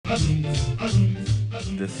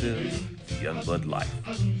This is Youngblood Life.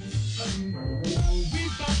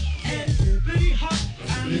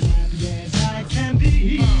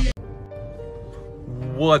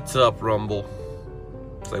 What's up, Rumble?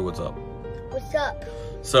 Say what's up. What's up?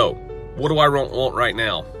 So, what do I want right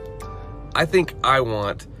now? I think I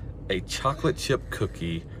want a chocolate chip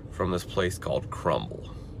cookie from this place called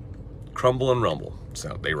Crumbl. Crumble and Rumble.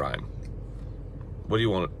 So they rhyme. What do you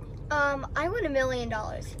want? I want $1 million.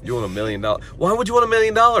 You want $1 million? Why would you want $1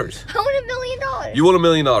 million? I want $1 million. You want $1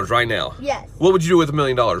 million right now? Yes. What would you do with $1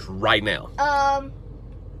 million right now?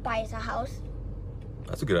 Buy us a house.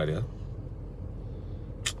 That's a good idea.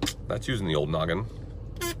 That's using the old noggin.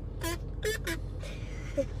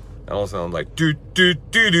 That all sounds like do do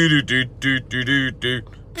do do do do do do do.